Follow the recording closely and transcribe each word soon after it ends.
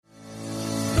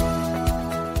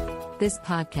This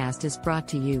podcast is brought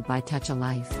to you by Touch a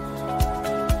Life.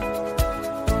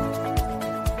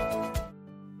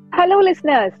 Hello,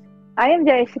 listeners. I am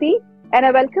Jayashree, and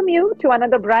I welcome you to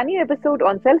another brand new episode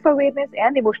on self-awareness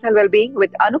and emotional well-being with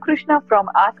Anu Krishna from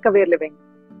Ask Aware Living.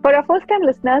 For our first-time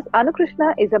listeners, Anu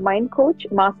Krishna is a mind coach,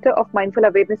 master of mindful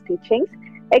awareness teachings,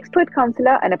 expert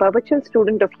counselor, and a perpetual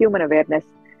student of human awareness.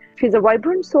 She's a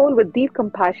vibrant soul with deep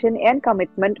compassion and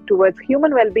commitment towards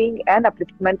human well-being and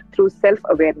upliftment through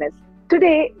self-awareness.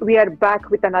 Today, we are back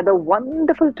with another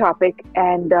wonderful topic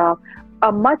and a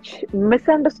much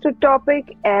misunderstood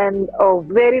topic and a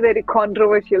very, very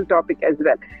controversial topic as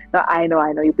well. Now, I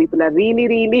know you people are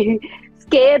really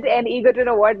scared and eager to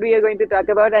know what we are going to talk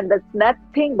about, and that's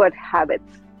nothing but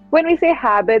habits. When we say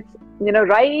habits,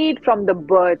 right from the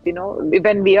birth,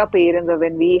 when we are parents or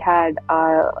when we had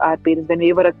our parents, when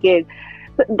we were a kid,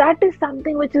 so that is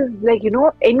something which is like,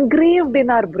 engraved in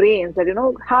our brains that,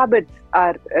 habits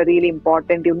are really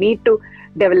important. You need to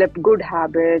develop good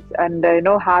habits, and,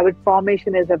 habit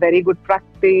formation is a very good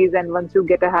practice. And once you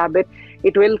get a habit,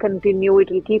 it will continue,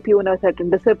 it will keep you in a certain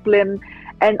discipline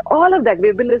and all of that.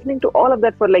 We've been listening to all of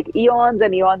that for like eons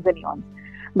and eons and eons.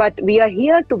 But we are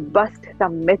here to bust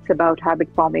some myths about habit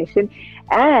formation.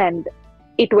 And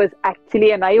it was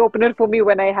actually an eye-opener for me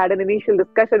when I had an initial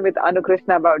discussion with Anu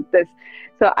Krishna about this.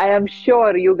 So I am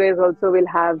sure you guys also will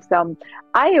have some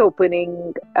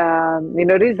eye-opening,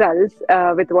 results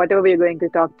with whatever we're going to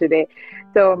talk today.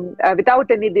 So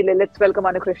without any delay, let's welcome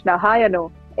Anu Krishna. Hi, Anu.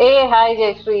 Hey, hi,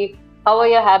 Jayashree. How are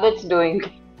your habits doing?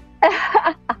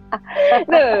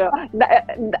 No.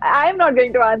 I'm not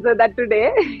going to answer that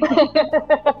today.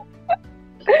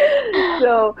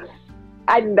 So,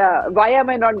 and why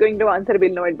am I not going to answer?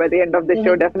 We'll know it by the end of the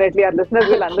show. Definitely, our listeners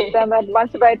will understand that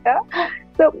much better.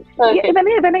 So,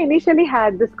 when I initially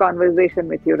had this conversation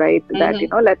with you, right,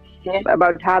 that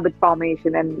about habit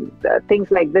formation and things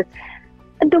like this,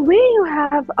 and the way you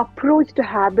have approached a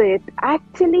habit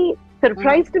actually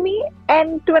surprised me,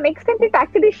 and to an extent, it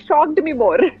actually shocked me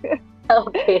more.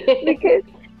 Okay. Because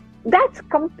that's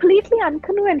completely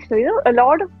unconventional.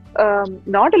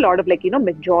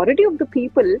 Majority of the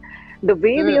people, the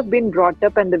way we have been brought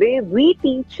up and the way we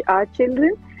teach our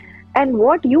children and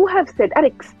what you have said are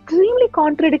extremely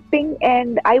contradicting.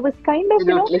 And I was kind of,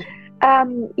 I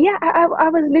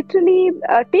was literally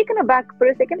taken aback for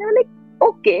a second. I was like,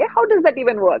 okay, how does that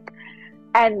even work?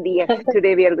 And yes,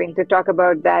 today we are going to talk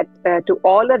about that to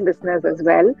all our listeners as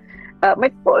well.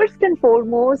 My first and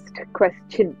foremost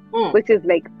question, which is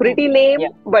like pretty lame,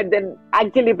 but then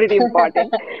actually pretty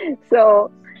important. So,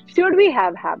 should we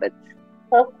have habits?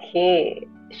 Okay.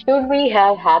 Should we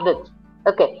have habits?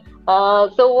 Okay.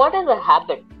 So what is a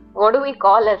habit? What do we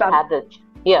call as habits?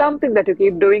 Yeah. Something that you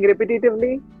keep doing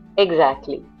repetitively.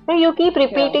 Exactly. So you keep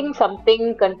repeating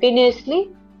something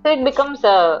continuously, so it becomes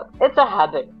it's a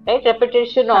habit, right?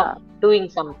 Repetition of doing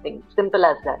something. Simple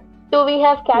as that. So we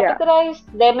have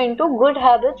categorized them into good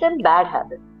habits and bad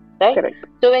habits, right? Correct.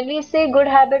 So when we say good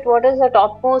habit, what is the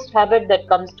topmost habit that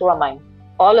comes to our mind?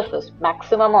 All of us,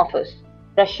 maximum of us.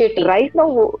 Brush your teeth. Right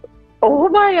now, oh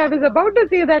my, I was about to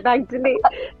say that actually.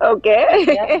 Okay.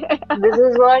 This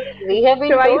is what we have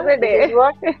been Twice told. a day. This is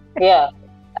what,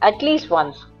 at least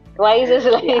once. Twice is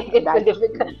like, it's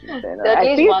difficult. At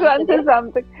least once is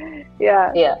something.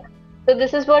 Yeah. So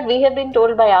this is what we have been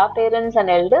told by our parents and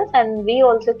elders, and we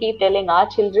also keep telling our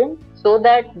children so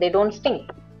that they don't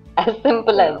stink. As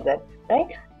simple as that, right?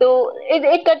 So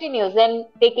it continues. Then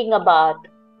taking a bath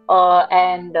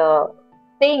and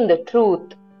saying the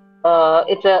truth.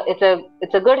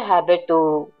 It's a good habit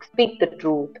to speak the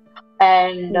truth,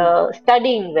 and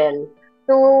studying well,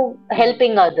 to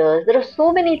helping others. There are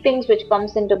so many things which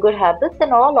comes into good habits,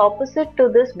 and all opposite to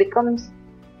this becomes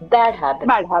bad habits.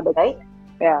 Bad habits, right?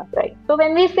 Yeah. Right. So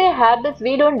when we say habits,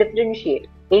 we don't differentiate.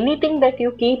 Anything that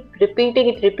you keep repeating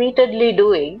it repeatedly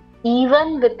doing,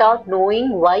 even without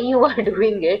knowing why you are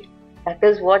doing it, that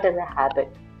is what is a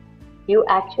habit. You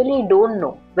actually don't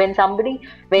know. When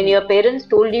your parents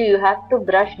told you have to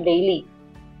brush daily,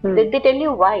 did they tell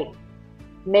you why?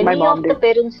 Many of the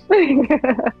parents,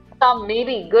 some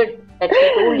maybe good that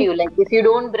they told you, like if you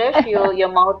don't brush,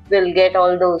 your mouth will get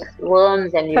all those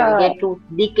worms and you will get tooth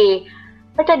decay.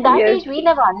 But at that age, we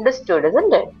never understood,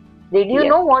 isn't it? Did you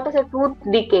know what is a tooth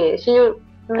decay?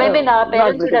 Maybe our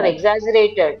parents would have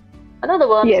exaggerated. The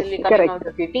worms will be coming out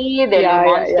of your teeth, there's a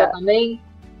monster coming.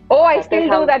 Oh, I still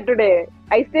do that today.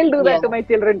 I still do that to my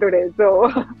children today. So,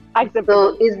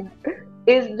 So,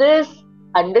 is this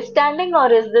understanding or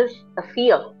is this a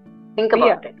fear? Think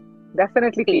about it.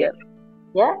 Definitely fear.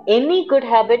 Yeah. Any good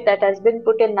habit that has been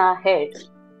put in our heads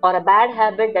or a bad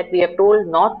habit that we are told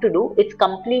not to do, it's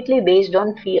completely based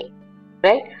on fear.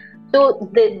 right? So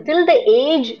till the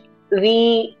age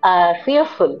we are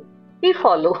fearful, we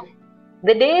follow.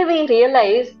 The day we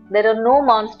realize there are no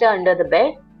monster under the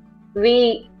bed,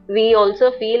 we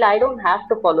also feel I don't have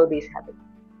to follow these habits.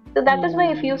 So that is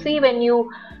why if you see when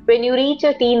you reach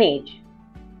a teenage,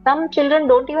 some children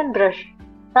don't even brush.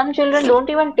 Some children don't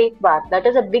even take bath. That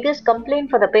is the biggest complaint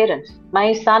for the parents.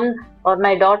 My son or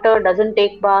my daughter doesn't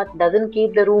take bath, doesn't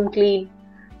keep the room clean.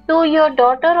 So your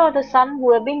daughter or the son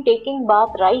who have been taking bath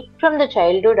right from the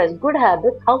childhood as good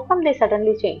habits, how come they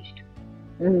suddenly changed?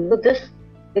 So this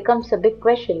becomes a big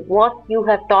question. What you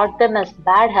have taught them as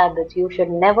bad habits, you should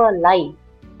never lie.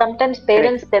 Sometimes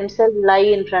parents themselves lie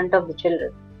in front of the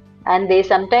children, and they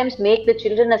sometimes make the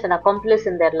children as an accomplice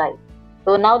in their life.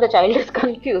 So now the child is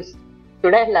confused.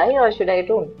 Should I lie or should I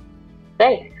don't?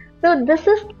 Right? So this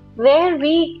is where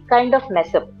we kind of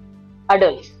mess up,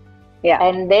 adults. Yeah.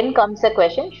 And then comes the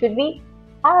question: should we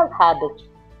have habits?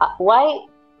 Why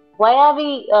are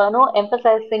we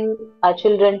emphasizing our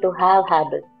children to have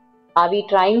habits? Are we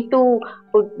trying to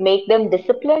make them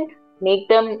disciplined, make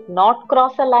them not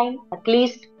cross a line, at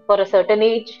least for a certain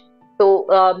age?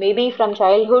 So maybe from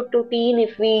childhood to teen,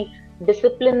 if we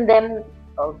discipline them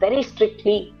very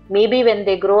strictly, maybe when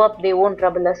they grow up, they won't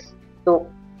trouble us. So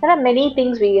there are many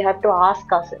things we have to ask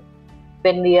ourselves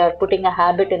when we are putting a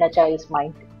habit in a child's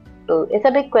mind. So it's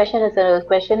a big question. It's a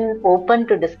question open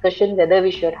to discussion whether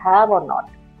we should have or not.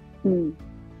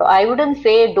 So I wouldn't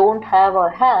say don't have or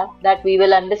have, that we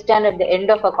will understand at the end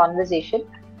of a conversation.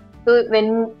 So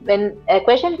when a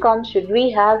question comes, should we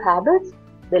have habits?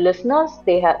 The listeners,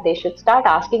 they should start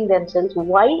asking themselves,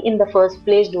 why in the first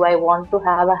place do I want to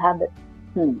have a habit?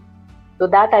 So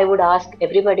that I would ask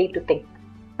everybody to think.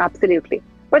 Absolutely.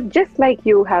 But just like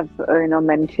you have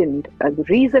mentioned, the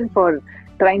reason for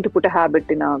trying to put a habit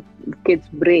in a kid's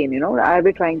brain, are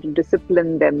we trying to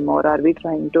discipline them, or are we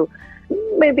trying to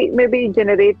maybe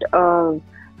generate a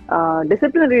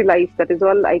disciplinary life? That is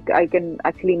all I can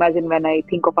actually imagine when I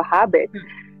think of a habit.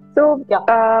 So,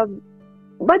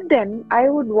 but then I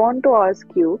would want to ask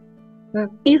you,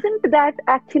 isn't that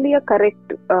actually a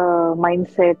correct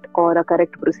mindset or a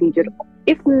correct procedure?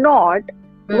 If not,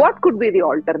 what could be the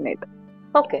alternate?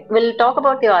 Okay, we'll talk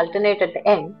about the alternate at the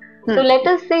end. So let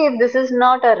us say if this is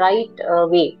not a right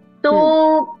way.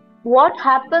 So what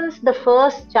happens the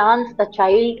first chance a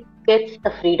child gets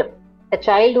the freedom? A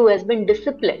child who has been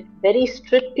disciplined, very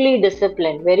strictly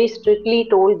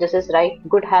told this is right,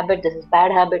 good habit, this is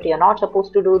bad habit, you're not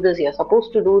supposed to do this, you're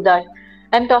supposed to do that.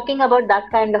 I'm talking about that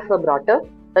kind of a brought up,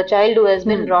 a child who has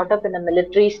been brought up in a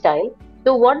military style.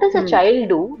 So what does a child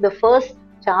do the first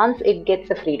chance it gets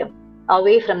the freedom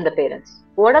away from the parents?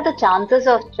 What are the chances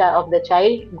of the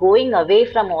child going away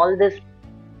from all these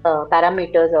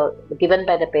parameters given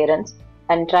by the parents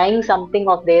and trying something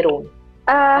of their own?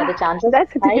 Are the chances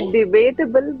that's high?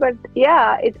 Debatable, but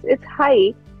yeah, it's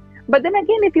high. But then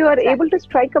again, if you are able to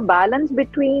strike a balance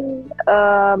between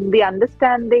the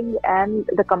understanding and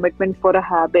the commitment for a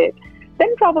habit,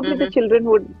 then probably the children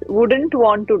wouldn't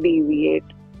want to deviate.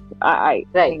 I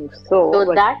think so.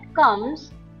 So that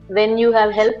comes when you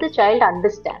have helped the child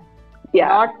understand. Yeah,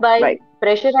 not by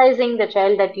pressurizing the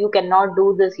child that you cannot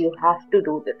do this, you have to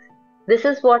do this. This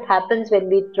is what happens when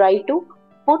we try to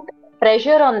put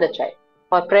pressure on the child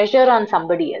or pressure on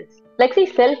somebody else. Like, see,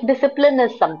 self-discipline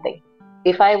is something.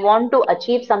 If I want to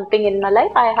achieve something in my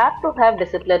life, I have to have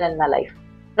discipline in my life.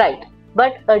 Right.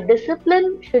 But a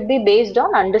discipline should be based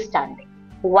on understanding.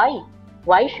 Why?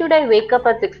 Why should I wake up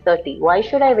at 6:30? Why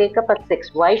should I wake up at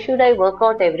 6? Why should I work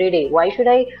out every day? Why should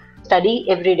I study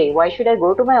every day? Why should I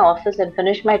go to my office and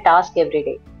finish my task every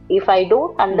day? If I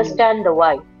don't understand the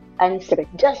why and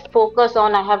just focus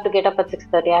on I have to get up at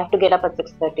 6:30, I have to get up at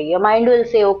 6:30, your mind will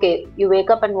say, okay, you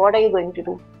wake up and what are you going to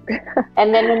do?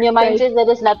 And then when your mind says there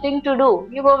is nothing to do,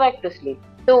 you go back to sleep.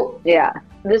 So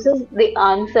this is the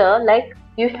answer, like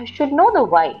you should know the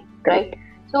why, right?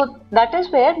 So that is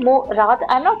where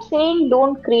I'm not saying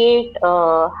don't create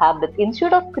habits.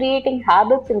 Instead of creating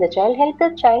habits in the child, help the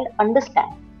child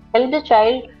understand. Help the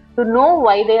child to know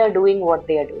why they are doing what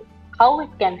they are doing, how it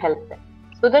can help them.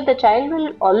 So that the child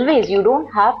will always, you don't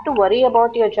have to worry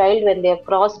about your child when they have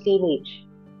crossed teenage,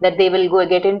 that they will go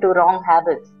get into wrong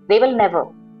habits. They will never.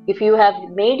 If you have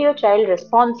made your child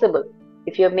responsible,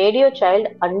 if you have made your child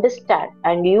understand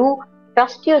and you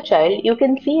trust your child, you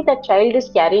can see that child is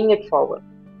carrying it forward.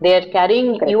 They are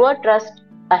carrying your trust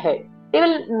ahead. They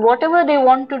will, whatever they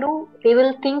want to do, they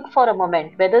will think for a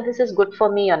moment whether this is good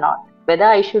for me or not, whether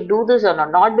I should do this or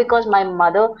not because my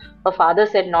mother or father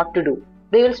said not to do.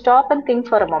 They will stop and think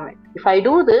for a moment. If I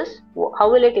do this,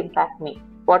 how will it impact me?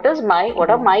 What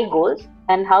are my goals?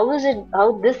 and how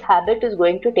this habit is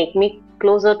going to take me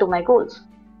closer to my goals.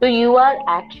 So you are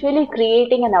actually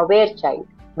creating an aware child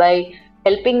by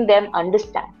helping them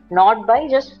understand, not by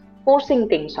just forcing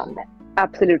things on them.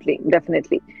 Absolutely,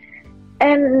 definitely.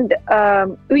 And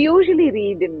we usually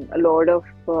read in a lot of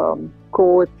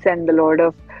quotes and a lot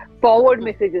of forward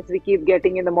messages we keep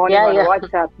getting in the morning on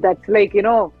WhatsApp. That's like,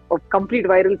 a complete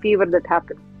viral fever that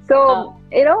happens. So,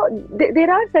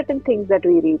 there are certain things that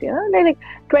we read, like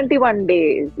 21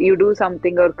 days, you do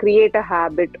something or create a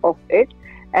habit of it,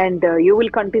 and you will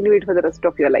continue it for the rest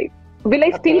of your life. Will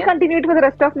I still continue it for the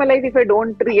rest of my life if I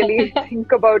don't really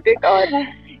think about it?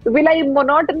 Or will I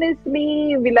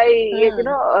monotonously,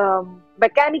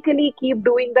 mechanically keep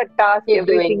doing that task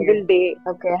every single day?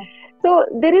 Okay. So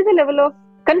there is a level of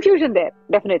confusion there,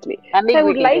 definitely. So I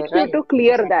would like you to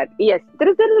clear that. Yes, there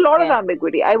is a lot of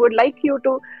ambiguity. I would like you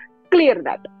to clear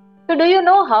that. So do you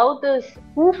know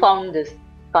who found this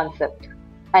concept?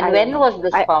 And when was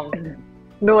this found?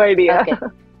 No idea.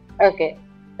 Okay.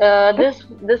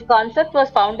 This concept was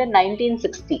found in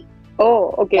 1960.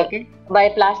 Oh, okay. By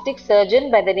a plastic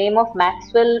surgeon by the name of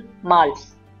Maxwell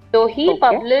Maltz. So he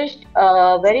published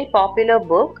a very popular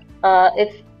book.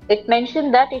 It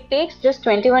mentioned that it takes just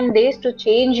 21 days to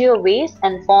change your ways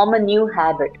and form a new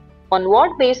habit. On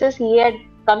what basis he had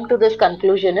come to this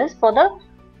conclusion is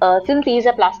since he is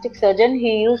a plastic surgeon,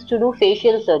 he used to do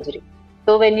facial surgery.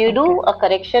 So when you do a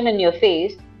correction in your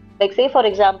face, like say for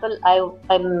example,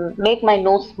 I make my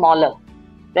nose smaller,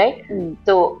 right?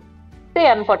 So say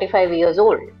I'm 45 years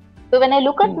old. So when I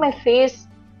look at my face,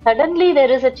 suddenly there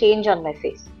is a change on my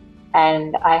face.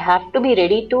 And I have to be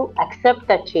ready to accept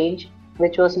that change,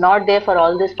 which was not there for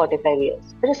all these 45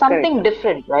 years. There is something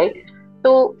different, right?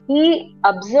 So he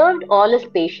observed all his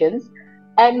patients,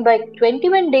 and by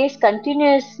 21 days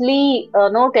continuously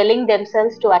telling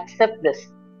themselves to accept this,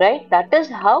 right? That is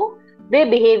how their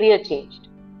behavior changed.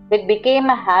 It became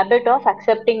a habit of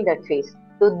accepting that face.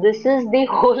 So this is the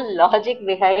whole logic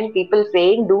behind people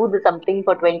saying do something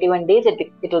for 21 days,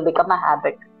 it will become a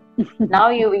habit. Now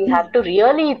we have to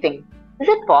really think, is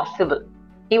it possible?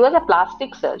 He was a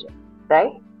plastic surgeon,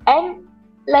 right? And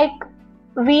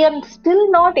we are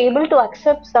still not able to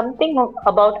accept something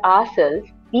about ourselves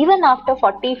even after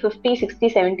 40, 50, 60,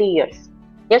 70 years.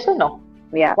 Yes or no?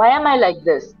 Yeah. Why am I like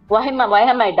this? Why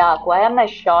am I dark? Why am I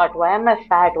short? Why am I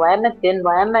fat? Why am I thin?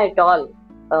 Why am I tall?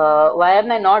 Why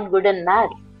am I not good in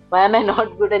math? Why am I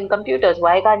not good in computers?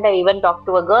 Why can't I even talk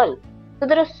to a girl? So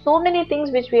there are so many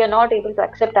things which we are not able to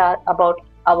accept about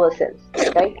ourselves,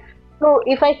 right? So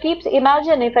if I keep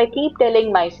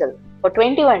telling myself for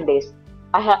 21 days,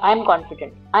 I'm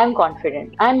confident, I'm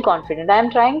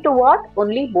trying to what?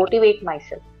 Only motivate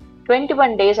myself.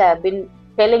 21 days I have been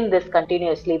telling this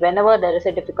continuously. Whenever there is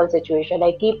a difficult situation,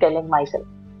 I keep telling myself.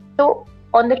 So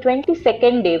on the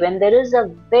 22nd day, when there is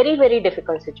a very, very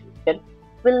difficult situation,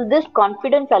 will this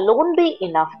confidence alone be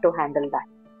enough to handle that?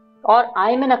 Or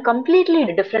I'm in a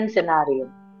completely different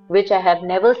scenario, which I have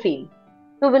never seen.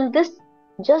 So will this,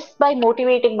 just by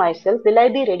motivating myself, will I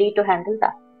be ready to handle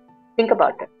that? Think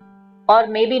about it. Or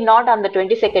maybe not on the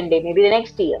 22nd day, maybe the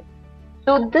next year.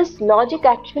 So this logic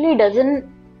actually doesn't,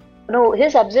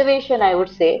 his observation, I would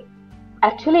say,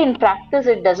 actually in practice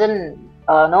it doesn't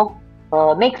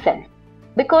make sense.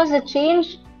 Because the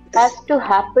change has to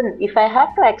happen. If I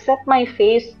have to accept my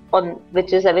face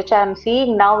which I am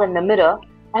seeing now in the mirror,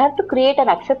 I have to create an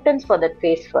acceptance for that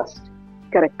face first.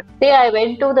 Correct. Say I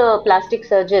went to the plastic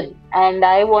surgeon and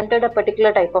I wanted a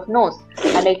particular type of nose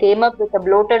and I came up with a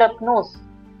bloated up nose.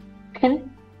 Will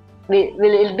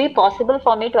it be possible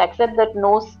for me to accept that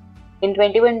nose in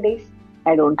 21 days?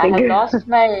 I don't think.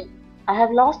 I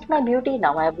have lost my beauty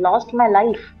now. I have lost my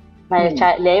life. My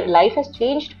life has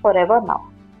changed forever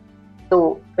now.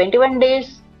 So 21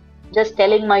 days just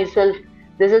telling myself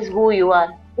this is who you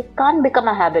are, it can't become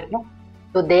a habit, no?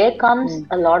 So there comes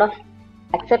a lot of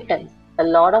acceptance, a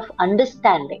lot of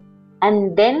understanding,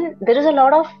 and then there is a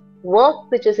lot of work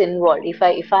which is involved. If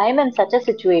I am in such a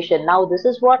situation, now this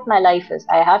is what my life is.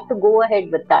 I have to go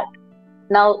ahead with that.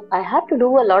 Now I have to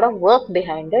do a lot of work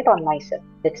behind it on myself.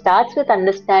 It starts with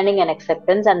understanding and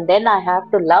acceptance, and then I have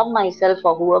to love myself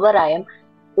for whoever I am.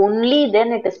 Only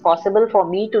then it is possible for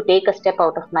me to take a step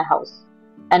out of my house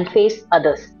and face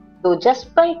others. So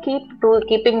just by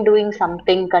keeping doing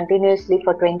something continuously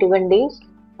for 21 days,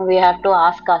 we have to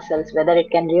ask ourselves whether it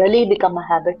can really become a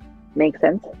habit. Makes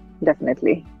sense,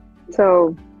 definitely.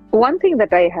 So one thing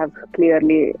that I have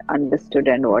clearly understood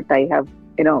and what I have,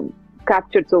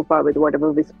 captured so far with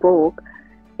whatever we spoke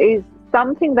is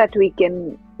something that we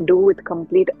can do with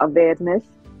complete awareness.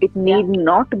 It need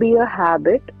not be a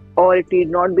habit, or it need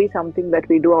not be something that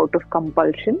we do out of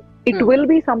compulsion. it will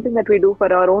be something that we do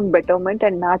for our own betterment,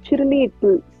 and naturally it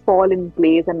will fall in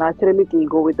place, and naturally it will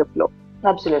go with the flow.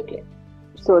 Absolutely.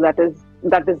 So that is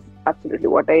absolutely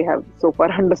what I have so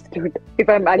far understood, if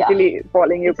I'm actually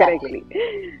following you correctly.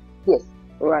 Yes.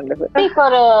 Wonderful. See,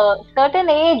 for a certain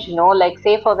age, like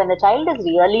say for when the child is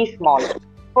really small,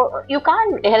 you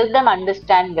can't help them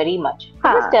understand very much.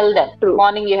 Just tell them,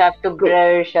 morning you have to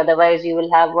brush, otherwise you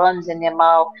will have worms in your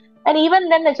mouth. And even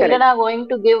then the children are going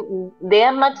to they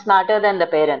are much smarter than the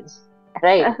parents,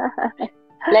 right?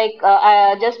 Like,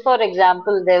 just for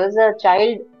example, there was a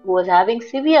child who was having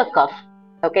severe cough.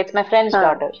 Okay, it's my friend's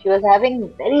daughter. She was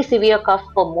having very severe cough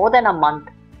for more than a month.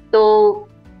 So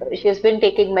she has been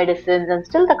taking medicines and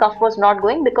still the cough was not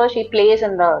going because she plays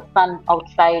in the sun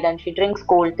outside and she drinks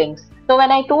cold things. So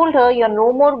when I told her, you're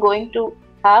no more going to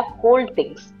have cold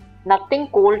things, nothing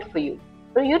cold for you.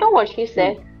 So you know what she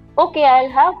said? Okay, I'll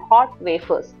have hot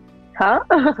wafers.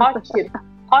 Hot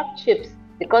chips,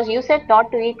 because you said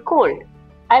not to eat cold.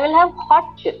 I will have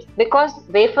hot chips, because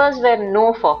wafers were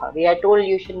no for her. We had told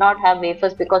you should not have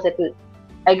wafers because it will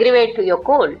aggravate to your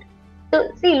cold. So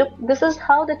see, look, this is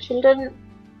how the children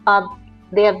are.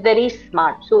 They are very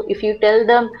smart. So if you tell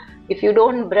them, if you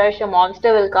don't brush, a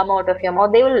monster will come out of your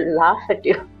mouth, they will laugh at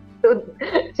you. So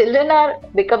children are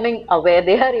becoming aware.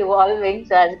 They are evolving.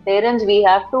 So as parents, we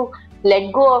have to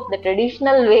let go of the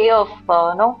traditional way of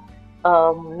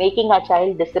making a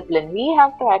child disciplined. We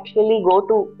have to actually go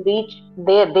to reach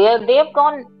there. They have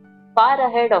gone far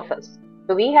ahead of us.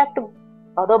 So we have to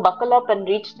buckle up and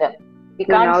reach them. We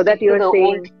can't. Now that you are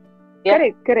saying,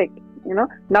 correct.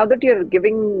 Now that you're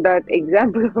giving that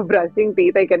example of brushing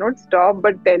teeth, I cannot stop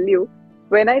but tell you,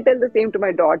 when I tell the same to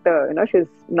my daughter, she's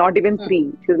not even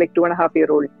 3, she's like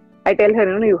 2.5-year-old. I tell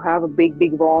her, you have a big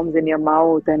worms in your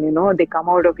mouth, and they come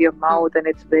out of your mouth and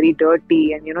it's very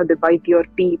dirty, and they bite your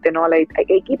teeth and all. I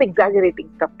keep exaggerating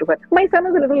stuff to her. My son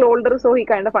is a little older, so he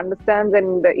kind of understands,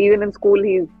 and even in school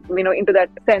he's into that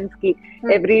sense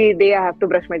every day I have to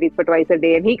brush my teeth for twice a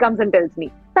day, and he comes and tells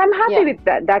me. So I'm happy with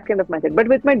that kind of method. But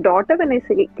with my daughter, when I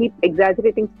keep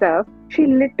exaggerating stuff, she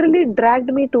literally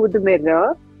dragged me to the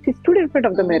mirror. She stood in front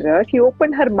of the mirror, she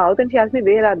opened her mouth and she asked me,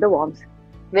 where are the worms?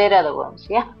 Where are the worms?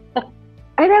 Yeah.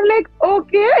 And I'm like,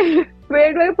 okay,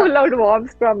 where do I pull out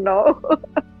worms from now?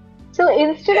 So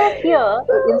instead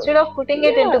of putting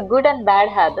it into good and bad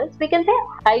habits, we can say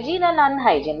hygiene and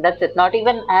unhygiene. That's it. Not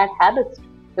even add habits.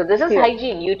 So this is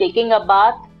hygiene. You taking a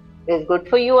bath is good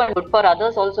for you and good for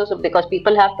others also. So because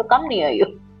people have to come near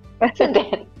you. So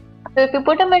if you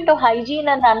put them into hygiene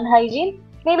and unhygiene,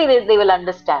 maybe they will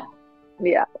understand.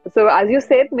 Yeah. So as you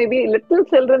said, maybe little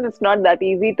children, it's not that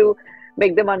easy to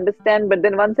make them understand, but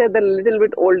then once they're a little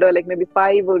bit older, like maybe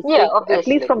 5 or 6, at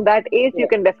least from that age, you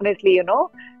can definitely,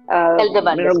 help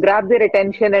them grab their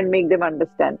attention and make them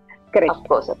understand. Correct. Of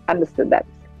course. Understood that.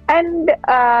 And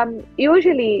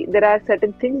usually there are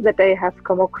certain things that I have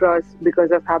come across because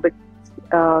of habits,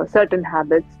 certain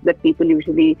habits that people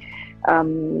usually, have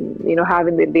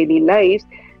in their daily lives.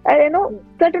 And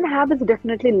certain habits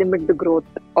definitely limit the growth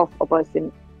of a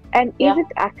person. And is it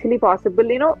actually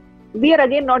possible, we are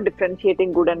again not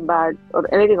differentiating good and bad or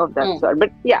anything of that sort, but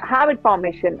habit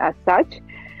formation as such.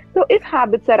 So if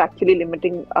habits are actually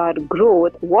limiting our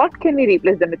growth, what can we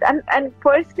replace them with? And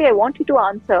firstly, I want you to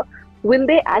answer, will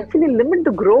they actually limit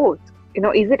the growth?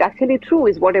 Is it actually true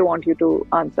is what I want you to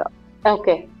answer.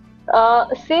 Okay.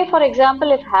 Say for example,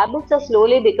 if habits are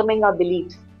slowly becoming our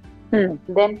beliefs,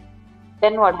 then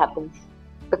what happens?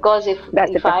 Because if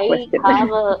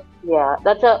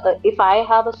I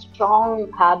have a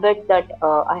strong habit that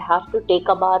I have to take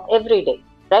a bath every day,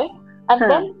 right? And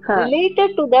then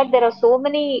related to that, there are so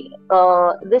many,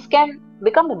 this can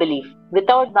become a belief.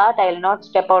 Without bath, I will not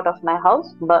step out of my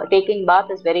house, but taking bath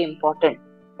is very important,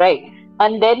 right?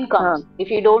 And then comes, if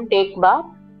you don't take bath,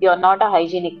 you're not a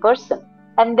hygienic person.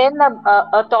 And then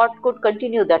a thought could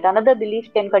continue that, another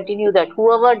belief can continue that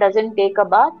whoever doesn't take a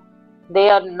bath, they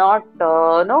are not,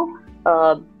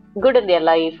 good in their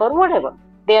life or whatever.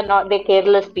 They're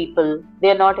careless people.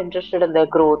 They're not interested in their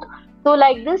growth. So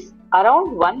like this,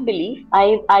 around one belief,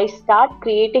 I start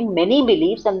creating many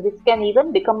beliefs, and this can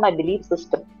even become my belief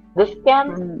system. This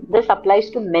applies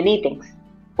to many things.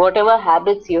 Whatever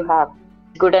habits you have,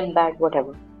 good and bad,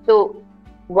 whatever. So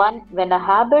when a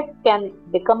habit can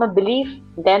become a belief,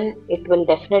 then it will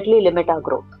definitely limit our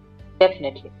growth.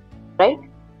 Definitely. Right?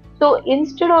 So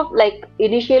instead of like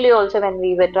initially also when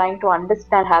we were trying to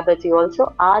understand habits, you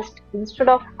also asked instead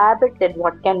of habit, then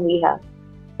what can we have?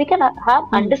 We can have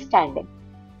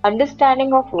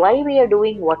understanding of why we are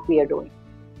doing what we are doing.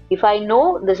 If I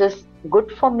know this is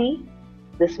good for me,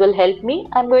 this will help me,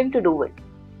 I'm going to do it.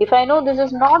 If I know this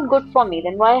is not good for me,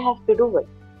 then why I have to do it?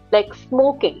 Like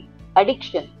smoking,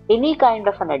 addiction, any kind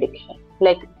of an addiction,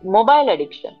 like mobile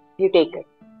addiction, you take it.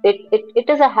 It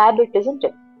is a habit, isn't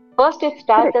it? First, it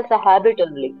starts Correct. as a habit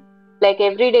only. Like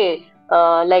every day,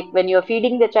 like when you're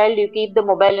feeding the child, you keep the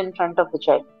mobile in front of the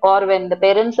child. Or when the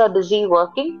parents are busy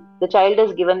working, the child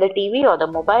is given the TV or the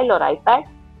mobile or iPad.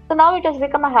 So now it has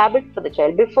become a habit for the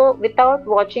child. Before, without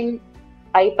watching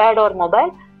iPad or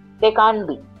mobile, they can't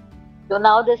be. So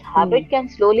now this Hmm. habit can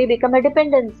slowly become a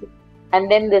dependency.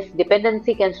 And then this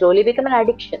dependency can slowly become an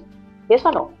addiction. Yes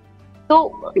or no? So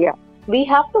Yeah. we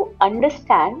have to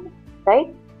understand, right?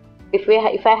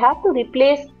 If I have to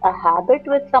replace a habit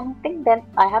with something, then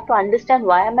I have to understand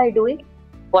why am I doing,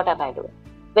 what am I doing.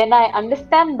 When I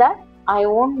understand that, I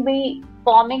won't be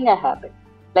forming a habit.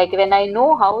 Like when I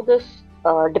know how this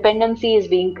dependency is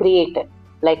being created,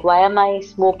 like why am I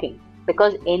smoking?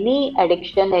 Because any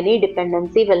addiction, any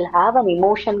dependency will have an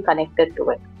emotion connected to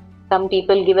it. Some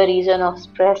people give a reason of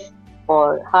stress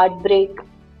or heartbreak,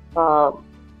 uh,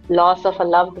 loss of a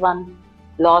loved one,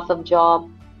 loss of job,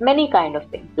 many kind of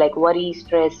things like worry,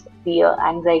 stress, fear,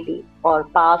 anxiety, or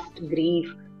past grief,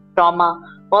 trauma.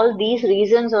 All these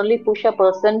reasons only push a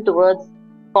person towards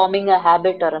forming a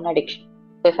habit or an addiction.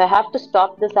 So if I have to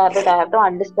stop this habit, I have to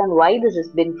understand why this has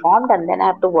been formed, and then I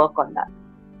have to work on that.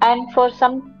 And for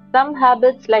some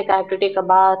habits, like I have to take a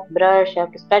bath, brush, I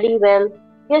have to study well.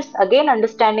 Yes, again,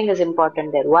 understanding is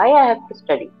important there. Why I have to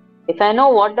study? If I know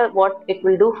what it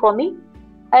will do for me,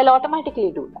 I'll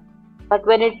automatically do that. But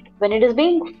when it is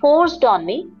being forced on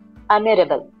me, I'm a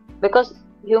rebel because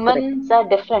Correct. humans are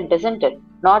different, isn't it?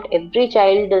 Not every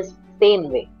child is same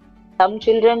way. Some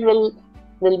children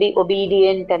will be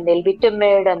obedient and they'll be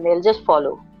timid and they'll just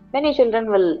follow. Many children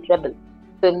will rebel.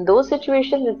 So in those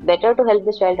situations, it's better to help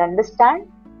the child understand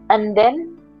and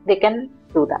then they can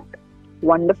do that.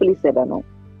 Wonderfully said, Anu.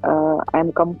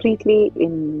 I'm completely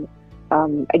in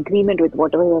agreement with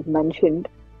whatever you have mentioned.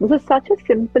 This is such a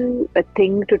simple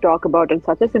thing to talk about and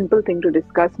such a simple thing to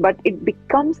discuss, but it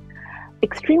becomes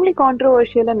extremely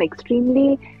controversial and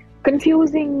extremely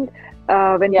confusing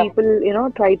when Yeah.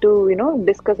 people, try to,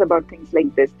 discuss about things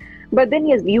like this. But then,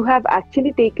 yes, you have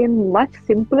actually taken much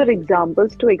simpler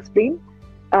examples to explain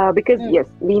because Hmm. yes,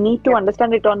 we need to Yeah.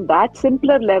 understand it on that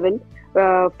simpler level.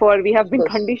 For we have Of been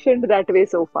course. conditioned that way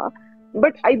so far.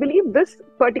 But I believe this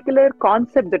particular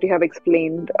concept that you have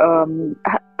explained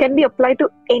can be applied to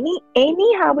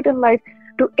any habit in life,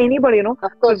 to anybody. Of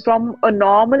course. From a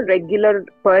normal, regular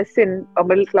person, a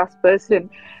middle class Hmm. person,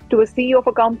 to a CEO of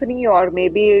a company, or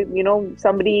maybe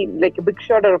somebody like a big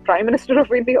shot or a prime minister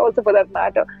of India, also for that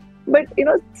matter. But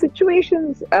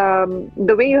situations,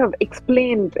 the way you have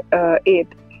explained it,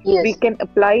 we Yes. can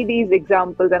apply these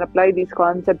examples and apply these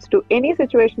concepts to any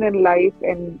situation in life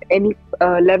and any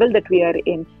level that we are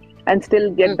in, and still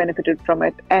get Hmm. benefited from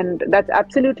it. And that's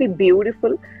absolutely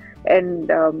beautiful.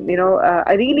 And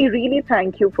I really, really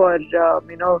thank you for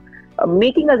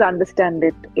making us understand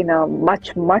it in a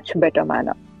much, much better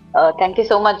manner. Thank you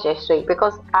so much, Jayashree.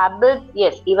 Because habits,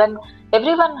 yes, even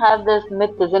everyone has this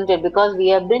myth, isn't it? Because we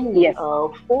have been Yes.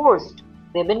 forced.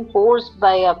 We've been forced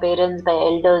by our parents, by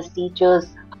elders, teachers,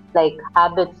 like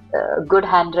habits. Good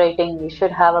handwriting. You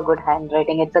should have a good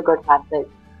handwriting. It's a good habit.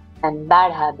 And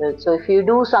bad habits. So if you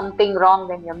do something wrong,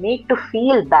 then you're made to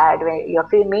feel bad. You're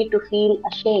made to feel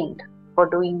ashamed for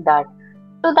doing that.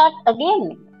 So that again,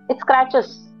 it scratches.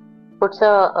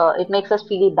 It makes us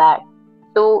feel bad.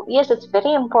 So yes, it's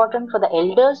very important for the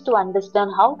elders to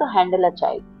understand how to handle a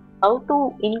child, how to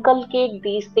inculcate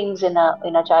these things in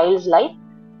a child's life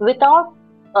without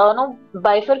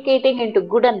bifurcating into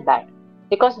good and bad.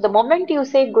 Because the moment you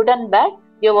say good and bad,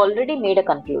 you've already made a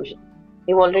conclusion.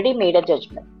 You've already made a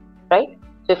judgment, right?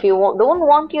 So if you don't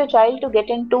want your child to get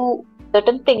into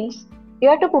certain things, you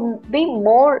have to be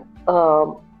more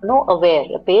aware.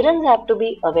 The parents have to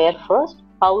be aware first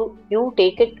how you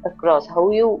take it across,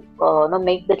 how you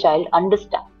make the child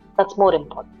understand. That's more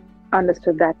important.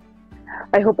 Understood that.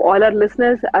 I hope all our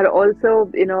listeners are also,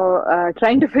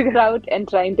 trying to figure out and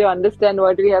trying to understand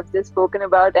what we have just spoken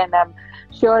about, and I'm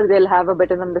sure they'll have a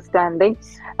better understanding.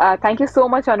 Thank you so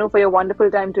much, Anu, for your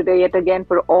wonderful time today, yet again,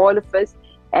 for all of us.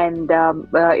 And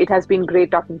it has been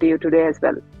great talking to you today as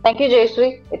well. Thank you,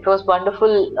 Jayshree. It was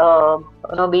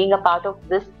wonderful, being a part of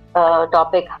this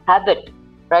topic, habit.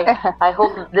 Right. I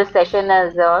hope this session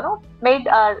has, made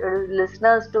our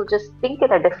listeners to just think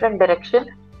in a different direction.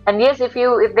 And yes, if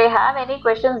they have any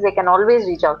questions, they can always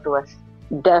reach out to us.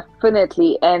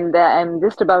 Definitely. And I'm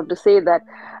just about to say that,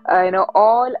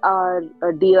 all our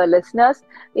dear listeners,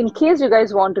 in case you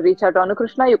guys want to reach out to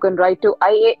Anukrishna, you can write to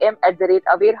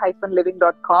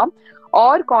iam@aware-living.com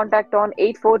or contact on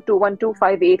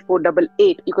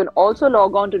 8421258488. You can also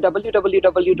log on to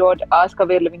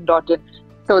www.askawareliving.in.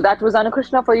 So that was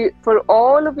Anukrishna for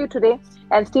all of you today.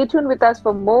 And stay tuned with us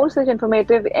for more such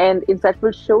informative and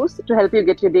insightful shows to help you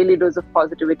get your daily dose of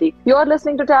positivity. You're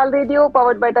listening to TAL Radio,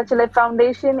 powered by Touch a Life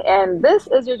Foundation. And this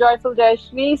is your joyful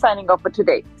Jayashree signing off for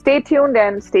today. Stay tuned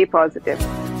and stay positive.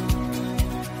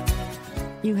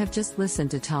 You have just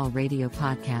listened to TAL Radio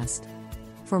Podcast.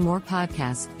 For more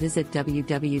podcasts, visit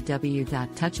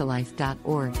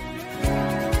www.touchalife.org.